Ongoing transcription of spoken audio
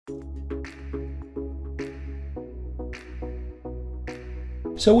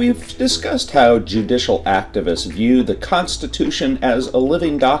So we've discussed how judicial activists view the Constitution as a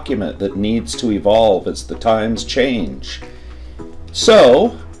living document that needs to evolve as the times change. So,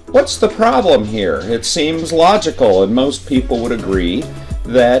 what's the problem here? It seems logical, and most people would agree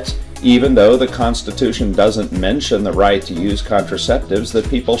that even though the Constitution doesn't mention the right to use contraceptives, that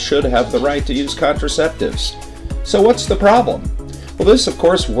people should have the right to use contraceptives. So what's the problem? Well, this, of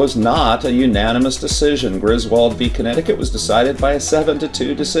course, was not a unanimous decision. Griswold v. Connecticut was decided by a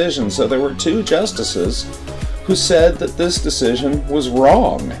 7-2 decision, so there were 2 justices who said that this decision was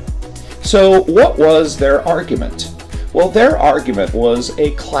wrong. So what was their argument? Well, their argument was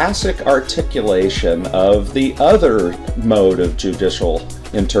a classic articulation of the other mode of judicial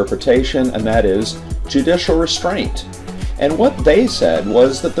interpretation, and that is judicial restraint. And what they said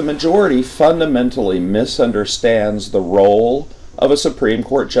was that the majority fundamentally misunderstands the role of a Supreme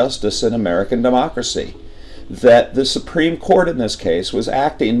Court justice in American democracy. That the Supreme Court in this case was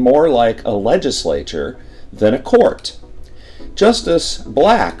acting more like a legislature than a court. Justice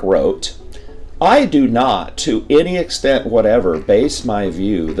Black wrote, "I do not, to any extent whatever, base my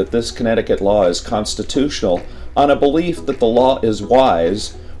view that this Connecticut law is constitutional on a belief that the law is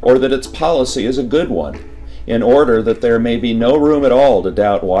wise or that its policy is a good one. In order that there may be no room at all to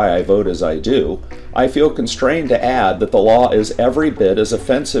doubt why I vote as I do, I feel constrained to add that the law is every bit as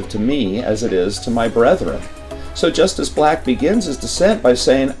offensive to me as it is to my brethren." So Justice Black begins his dissent by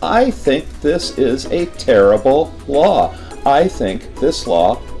saying, I think this is a terrible law. I think this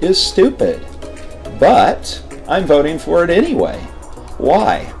law is stupid. But I'm voting for it anyway.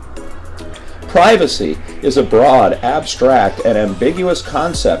 Why? Privacy is a broad, abstract, and ambiguous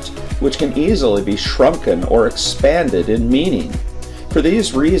concept which can easily be shrunken or expanded in meaning. For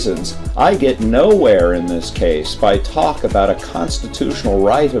these reasons, I get nowhere in this case by talk about a constitutional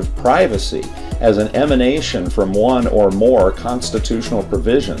right of privacy as an emanation from one or more constitutional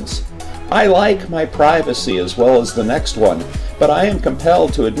provisions. I like my privacy as well as the next one, but I am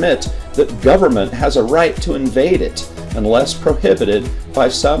compelled to admit that government has a right to invade it unless prohibited by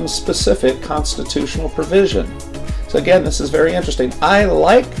some specific constitutional provision. So again, this is very interesting. I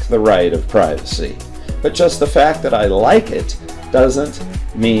like the right of privacy, but just the fact that I like it doesn't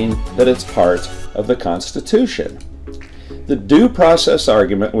mean that it's part of the Constitution. The due process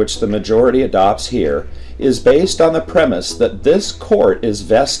argument which the majority adopts here is based on the premise that this court is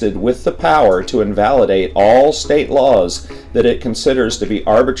vested with the power to invalidate all state laws that it considers to be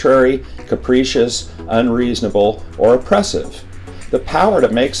arbitrary, capricious, unreasonable, or oppressive. The power to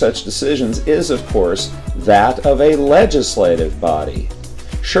make such decisions is, of course, that of a legislative body.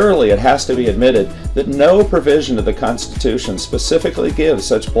 Surely it has to be admitted that no provision of the Constitution specifically gives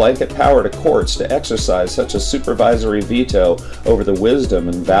such blanket power to courts to exercise such a supervisory veto over the wisdom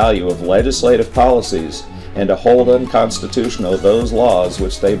and value of legislative policies and to hold unconstitutional those laws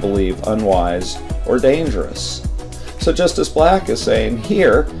which they believe unwise or dangerous. So Justice Black is saying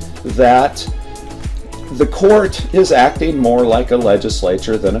here that the court is acting more like a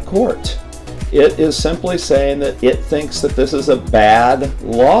legislature than a court. It is simply saying that it thinks that this is a bad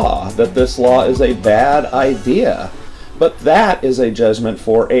law, that this law is a bad idea. But that is a judgment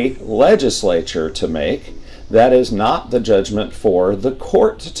for a legislature to make. That is not the judgment for the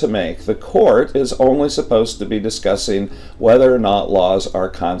court to make. The court is only supposed to be discussing whether or not laws are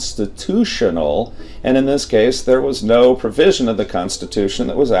constitutional, and in this case there was no provision of the Constitution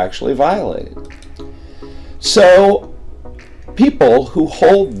that was actually violated. So people who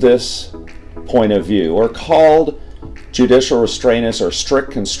hold this point of view are called judicial restraintists or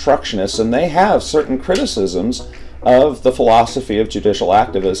strict constructionists, and they have certain criticisms of the philosophy of judicial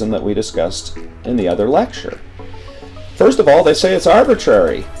activism that we discussed in the other lecture. First of all, they say it's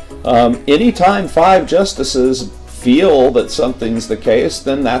arbitrary. Anytime 5 justices feel that something's the case,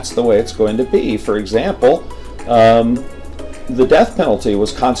 then that's the way it's going to be. For example, the death penalty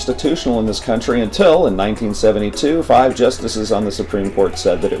was constitutional in this country until, in 1972, 5 justices on the Supreme Court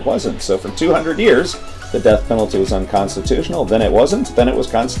said that it wasn't. So for 200 years, the death penalty was unconstitutional, then it wasn't, then it was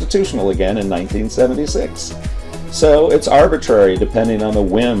constitutional again in 1976. So it's arbitrary depending on the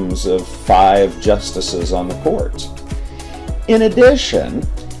whims of 5 justices on the court. In addition,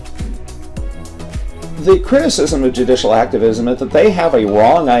 the criticism of judicial activism is that they have a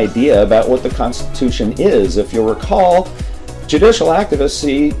wrong idea about what the Constitution is. If you'll recall, judicial activists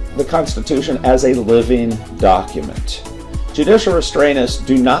see the Constitution as a living document. Judicial restraintists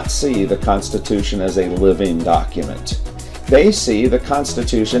do not see the Constitution as a living document. They see the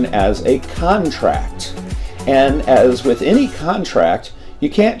Constitution as a contract. And as with any contract, you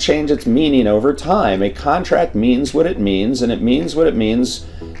can't change its meaning over time. A contract means what it means, and it means what it means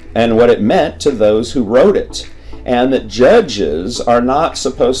and what it meant to those who wrote it. and that judges are not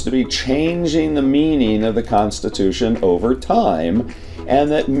supposed to be changing the meaning of the Constitution over time,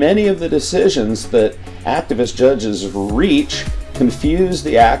 and that many of the decisions that activist judges reach confuse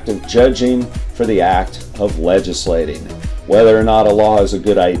the act of judging for the act of legislating. Whether or not a law is a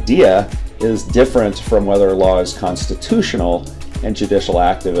good idea is different from whether a law is constitutional, and judicial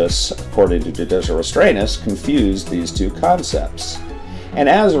activists, according to Judicial Restraint, confuse these two concepts. And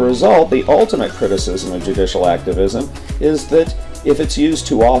as a result, the ultimate criticism of judicial activism is that if it's used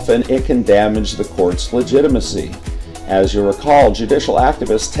too often, it can damage the court's legitimacy. As you recall, judicial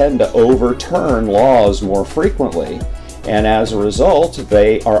activists tend to overturn laws more frequently, and as a result,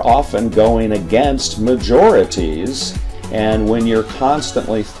 they are often going against majorities. And when you're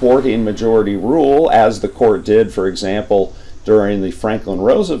constantly thwarting majority rule, as the court did, for example, during the Franklin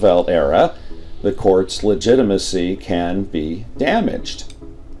Roosevelt era, the court's legitimacy can be damaged.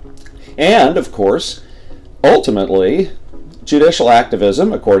 And, of course, ultimately, judicial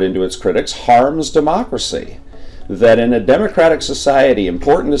activism, according to its critics, harms democracy. That in a democratic society,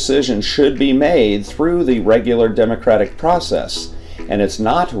 important decisions should be made through the regular democratic process. And it's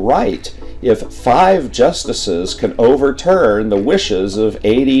not right if 5 justices can overturn the wishes of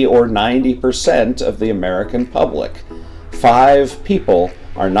 80 or 90% of the American public. 5 people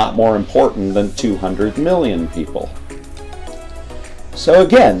are not more important than 200 million people. So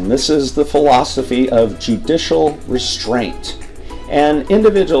again, this is the philosophy of judicial restraint. And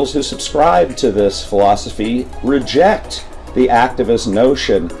individuals who subscribe to this philosophy reject the activist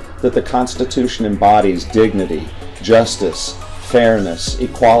notion that the Constitution embodies dignity, justice, fairness,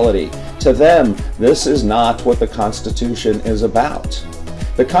 equality. To them, this is not what the Constitution is about.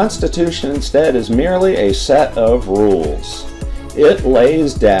 The Constitution instead is merely a set of rules. It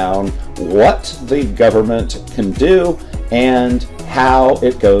lays down what the government can do and how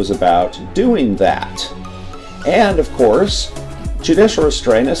it goes about doing that. And of course, judicial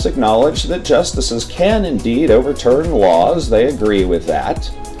restraintists acknowledge that justices can indeed overturn laws. They agree with that,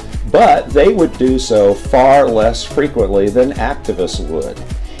 but they would do so far less frequently than activists would.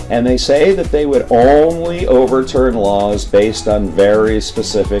 And they say that they would only overturn laws based on very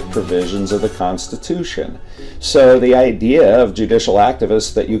specific provisions of the Constitution. So the idea of judicial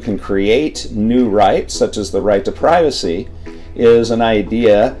activists that you can create new rights, such as the right to privacy, is an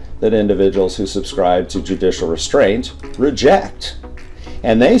idea that individuals who subscribe to judicial restraint reject.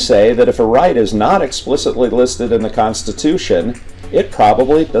 And they say that if a right is not explicitly listed in the Constitution, it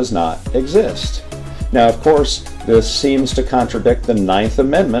probably does not exist. Now, of course, this seems to contradict the 9th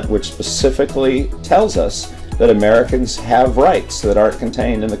Amendment, which specifically tells us that Americans have rights that aren't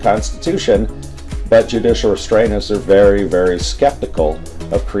contained in the Constitution, but judicial restraintists are very, very skeptical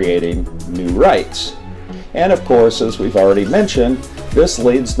of creating new rights. And of course, as we've already mentioned, this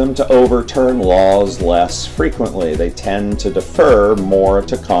leads them to overturn laws less frequently. They tend to defer more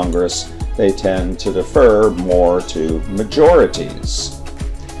to Congress. They tend to defer more to majorities.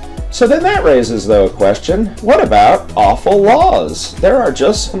 So then that raises, though, a question, what about awful laws? There are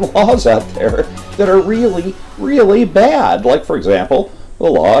just some laws out there that are really, really bad. Like, for example, the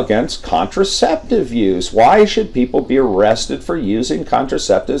law against contraceptive use. Why should people be arrested for using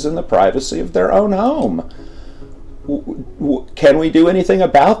contraceptives in the privacy of their own home? Can we do anything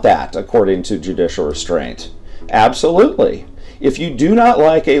about that, according to judicial restraint? Absolutely. If you do not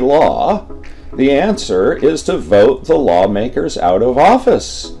like a law, the answer is to vote the lawmakers out of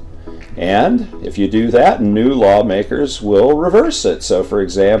office. And if you do that, new lawmakers will reverse it. So, for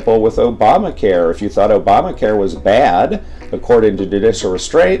example, with Obamacare, if you thought Obamacare was bad, according to judicial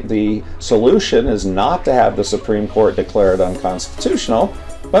restraint, the solution is not to have the Supreme Court declare it unconstitutional,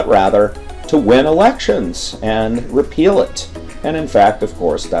 but rather to win elections and repeal it. And in fact, of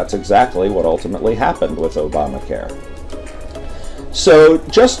course, that's exactly what ultimately happened with Obamacare. So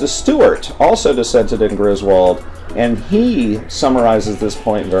Justice Stewart also dissented in Griswold, and he summarizes this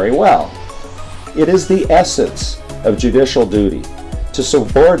point very well. It is the essence of judicial duty to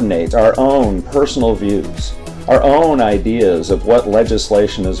subordinate our own personal views, our own ideas of what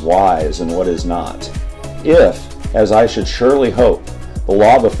legislation is wise and what is not. If, as I should surely hope, the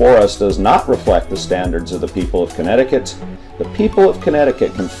law before us does not reflect the standards of the people of Connecticut, the people of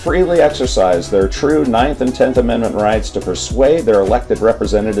Connecticut can freely exercise their true 9th and 10th Amendment rights to persuade their elected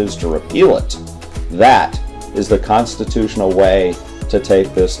representatives to repeal it. That is the constitutional way to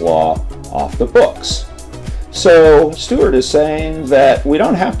take this law off the books. So Stewart is saying that we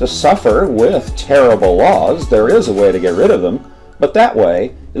don't have to suffer with terrible laws. There is a way to get rid of them, but that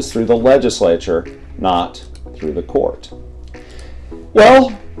way is through the legislature, not through the court.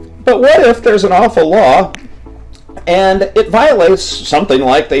 Well, but what if there's an awful law And it violates something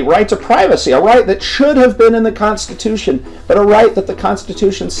like the right to privacy, a right that should have been in the Constitution, but a right that the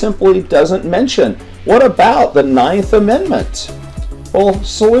Constitution simply doesn't mention. What about the Ninth Amendment? Well,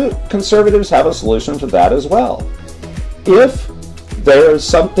 conservatives have a solution to that as well. If there's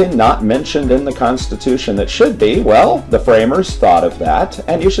something not mentioned in the Constitution that should be, well, the framers thought of that,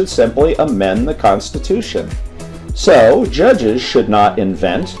 and you should simply amend the Constitution. So, judges should not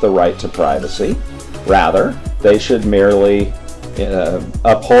invent the right to privacy. Rather, they should merely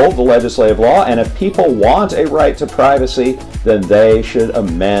uphold the legislative law, and if people want a right to privacy, then they should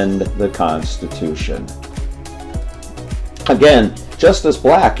amend the Constitution. Again, Justice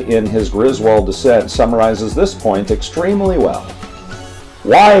Black, in his Griswold dissent, summarizes this point extremely well.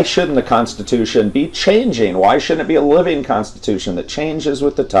 Why shouldn't the Constitution be changing? Why shouldn't it be a living Constitution that changes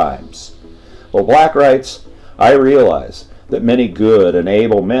with the times? Well, Black writes, I realize that many good and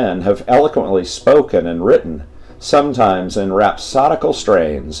able men have eloquently spoken and written, sometimes in rhapsodical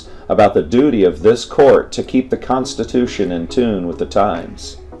strains, about the duty of this court to keep the Constitution in tune with the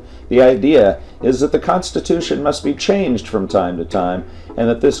times. The idea is that the Constitution must be changed from time to time, and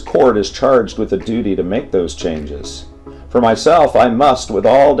that this court is charged with a duty to make those changes. For myself, I must, with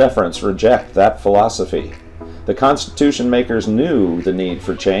all deference, reject that philosophy. The Constitution makers knew the need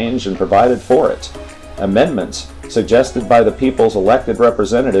for change and provided for it. Amendments suggested by the people's elected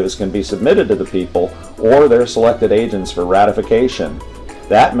representatives can be submitted to the people or their selected agents for ratification.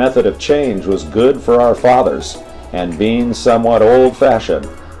 That method of change was good for our fathers, and being somewhat old-fashioned,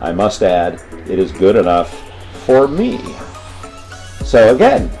 I must add, it is good enough for me. So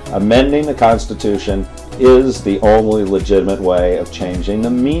again, amending the Constitution is the only legitimate way of changing the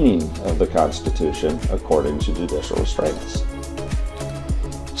meaning of the Constitution, according to judicial restraints.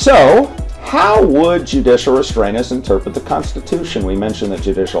 So, how would judicial restraints interpret the Constitution? We mentioned that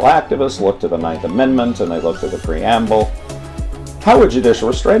judicial activists looked to the Ninth Amendment and they looked at the preamble. How would judicial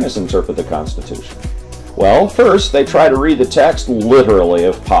restraints interpret the Constitution? Well, first, they try to read the text literally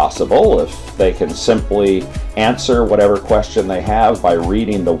if possible. If they can simply answer whatever question they have by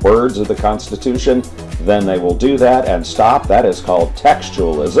reading the words of the Constitution, then they will do that and stop. That is called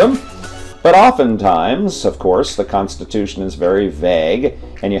textualism. But oftentimes, of course, the Constitution is very vague,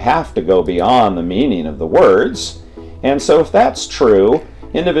 and you have to go beyond the meaning of the words. And so if that's true,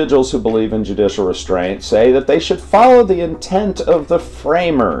 individuals who believe in judicial restraint say that they should follow the intent of the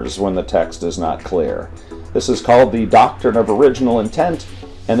framers when the text is not clear. This is called the doctrine of original intent,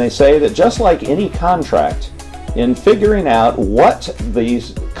 and they say that just like any contract, in figuring out what the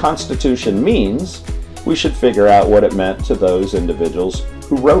Constitution means, we should figure out what it meant to those individuals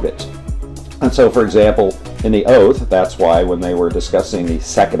who wrote it. And so, for example, in the oath, that's why when they were discussing the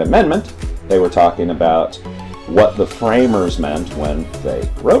Second Amendment, they were talking about what the framers meant when they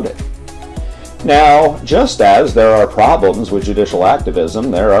wrote it. Now, just as there are problems with judicial activism,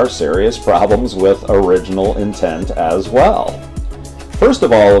 there are serious problems with original intent as well. First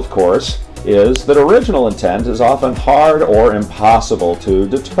of all, of course, is that original intent is often hard or impossible to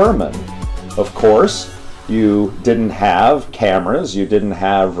determine. Of course, you didn't have cameras, you didn't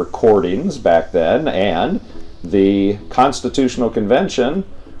have recordings back then, and the Constitutional Convention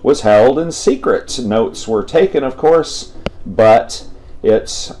was held in secret. Notes were taken, of course, but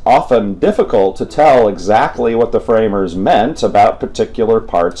it's often difficult to tell exactly what the framers meant about particular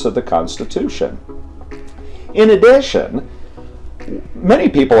parts of the Constitution. In addition, many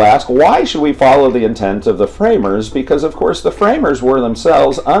people ask, why should we follow the intent of the framers? Because, of course, the framers were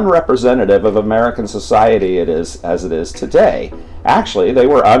themselves unrepresentative of American society as it is today. Actually, they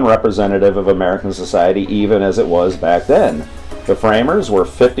were unrepresentative of American society even as it was back then. The framers were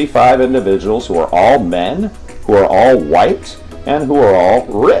 55 individuals who were all men, who are all white, and who are all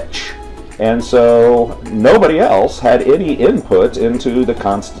rich. And so nobody else had any input into the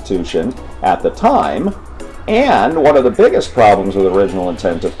Constitution at the time. And one of the biggest problems with original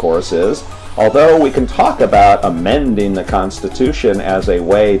intent, of course, is although we can talk about amending the Constitution as a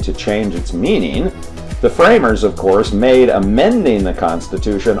way to change its meaning, the framers, of course, made amending the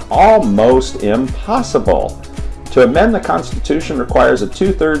Constitution almost impossible. To amend the Constitution requires a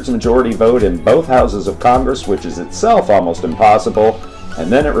 2/3 majority vote in both houses of Congress, which is itself almost impossible, and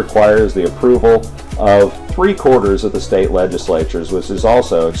then it requires the approval of 3/4 of the state legislatures, which is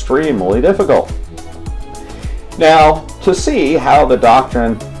also extremely difficult. Now, to see how the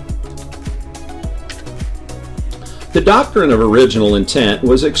doctrine of original intent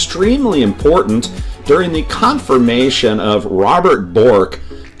was extremely important during the confirmation of Robert Bork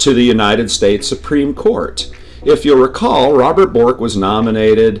to the United States Supreme Court. If you'll recall, Robert Bork was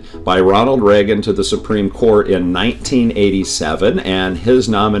nominated by Ronald Reagan to the Supreme Court in 1987, and his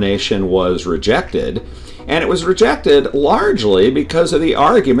nomination was rejected. And it was rejected largely because of the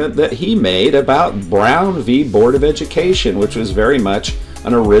argument that he made about Brown v. Board of Education, which was very much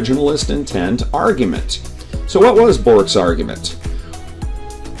an originalist intent argument. So what was Bork's argument?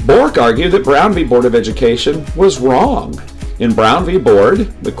 Bork argued that Brown v. Board of Education was wrong. In Brown v. Board,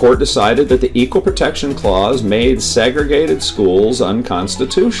 the court decided that the Equal Protection Clause made segregated schools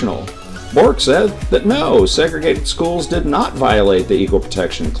unconstitutional. Bork said that no, segregated schools did not violate the Equal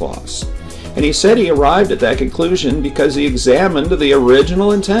Protection Clause. And he said he arrived at that conclusion because he examined the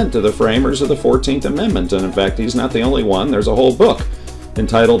original intent of the framers of the 14th Amendment. And in fact, he's not the only one. There's a whole book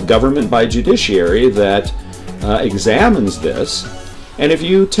entitled Government by Judiciary that examines this. And if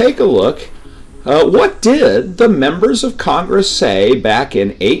you take a look, what did the members of Congress say back in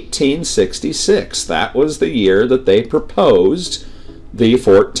 1866? That was the year that they proposed the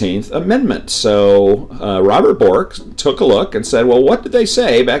 14th Amendment. So Robert Bork took a look and said, well, what did they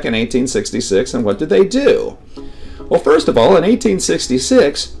say back in 1866 and what did they do? Well, first of all, in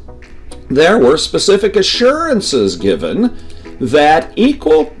 1866, there were specific assurances given that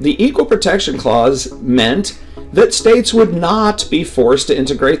the Equal Protection Clause meant that states would not be forced to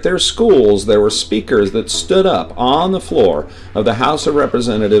integrate their schools. There were speakers that stood up on the floor of the House of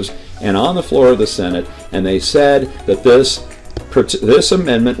Representatives and on the floor of the Senate, and they said that this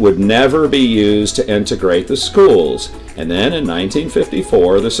amendment would never be used to integrate the schools. And then in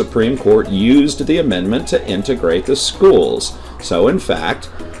 1954, the Supreme Court used the amendment to integrate the schools. So in fact,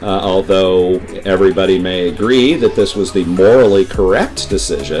 although everybody may agree that this was the morally correct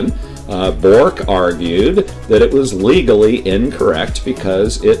decision, Bork argued that it was legally incorrect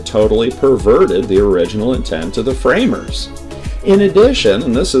because it totally perverted the original intent of the framers. In addition,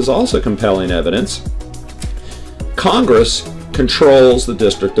 and this is also compelling evidence, Congress controls the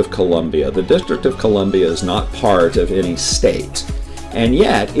District of Columbia. The District of Columbia is not part of any state. And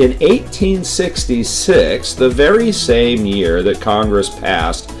yet, in 1866, the very same year that Congress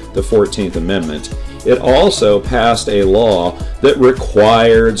passed the 14th Amendment, it also passed a law that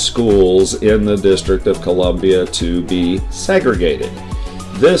required schools in the District of Columbia to be segregated.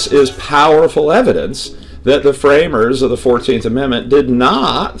 This is powerful evidence that the framers of the 14th Amendment did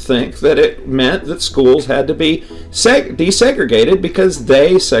not think that it meant that schools had to be desegregated because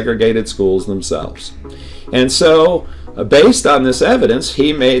they segregated schools themselves. And so, based on this evidence,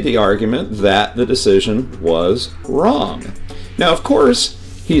 he made the argument that the decision was wrong. Now, of course,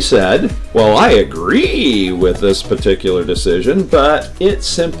 he said, well, I agree with this particular decision, but it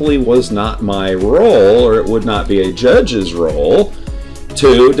simply was not my role, or it would not be a judge's role,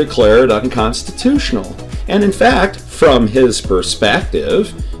 to declare it unconstitutional. And in fact, from his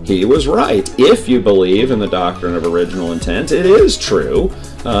perspective, he was right. If you believe in the doctrine of original intent, it is true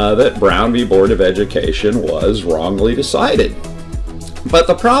that Brown v. Board of Education was wrongly decided. But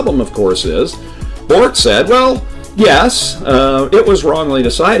the problem, of course, is Bork said, well, yes, it was wrongly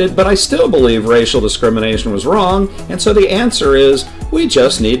decided, but I still believe racial discrimination was wrong, and so the answer is we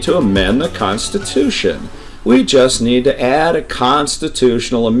just need to amend the Constitution. We just need to add a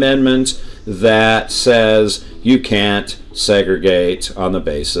constitutional amendment that says you can't segregate on the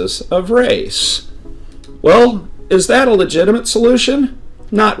basis of race. Well, is that a legitimate solution?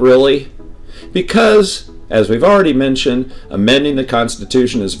 Not really, because, as we've already mentioned, amending the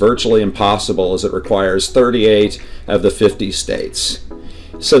Constitution is virtually impossible as it requires 38 of the 50 states.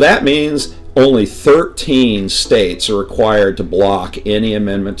 So that means only 13 states are required to block any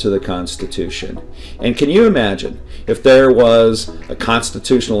amendment to the Constitution. And can you imagine if there was a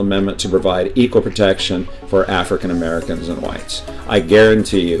constitutional amendment to provide equal protection for African Americans and whites? I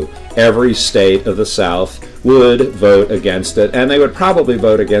guarantee you every state of the South would vote against it, and they would probably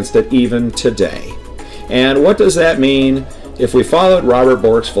vote against it even today. And what does that mean? If we followed Robert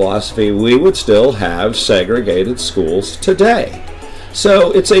Bork's philosophy, we would still have segregated schools today.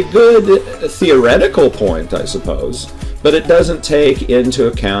 So it's a good theoretical point, I suppose, but it doesn't take into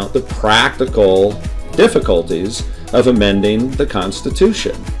account the practical difficulties of amending the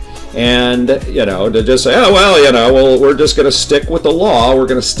Constitution. And, to just say, oh, well, we're just going to stick with the law, we're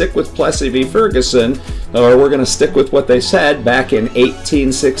going to stick with Plessy v. Ferguson, or we're going to stick with what they said back in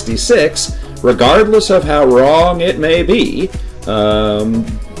 1866, regardless of how wrong it may be.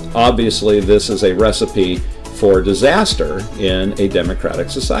 Obviously, this is a recipe for disaster in a democratic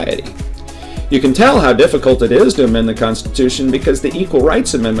society. You can tell how difficult it is to amend the Constitution because the Equal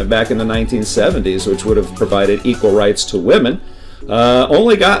Rights Amendment back in the 1970s, which would have provided equal rights to women,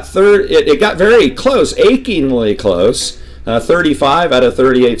 only got it got very close, achingly close, 35 out of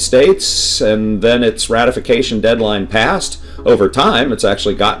 38 states, and then its ratification deadline passed. Over time, it's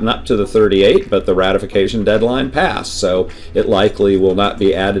actually gotten up to the 38, but the ratification deadline passed, so it likely will not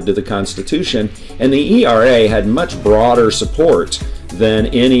be added to the Constitution. And the ERA had much broader support than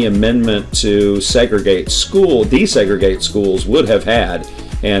any amendment to desegregate schools would have had.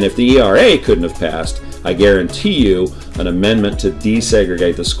 And if the ERA couldn't have passed, I guarantee you an amendment to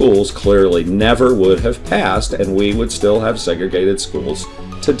desegregate the schools clearly never would have passed, and we would still have segregated schools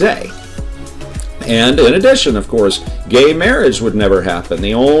today. And in addition, of course, gay marriage would never happen.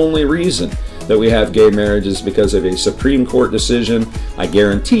 The only reason that we have gay marriage is because of a Supreme Court decision. I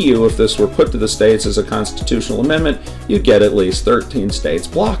guarantee you, if this were put to the states as a constitutional amendment, you'd get at least 13 states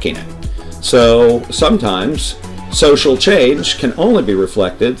blocking it. So sometimes social change can only be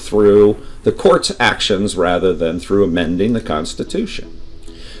reflected through the court's actions rather than through amending the Constitution.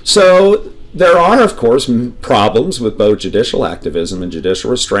 So there are, of course, problems with both judicial activism and judicial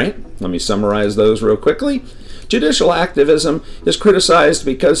restraint. Let me summarize those real quickly. Judicial activism is criticized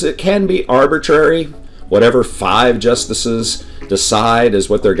because it can be arbitrary. Whatever 5 justices decide is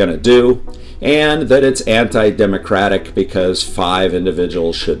what they're going to do, and that it's anti-democratic because 5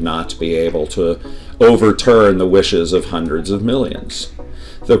 individuals should not be able to overturn the wishes of hundreds of millions.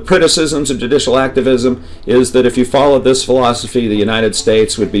 The criticisms of judicial activism is that if you followed this philosophy, the United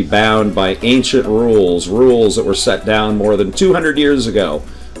States would be bound by ancient rules that were set down more than 200 years ago,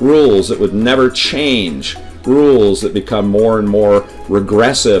 rules that would never change, rules that become more and more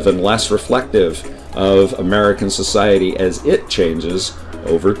regressive and less reflective of American society as it changes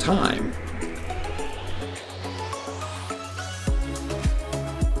over time.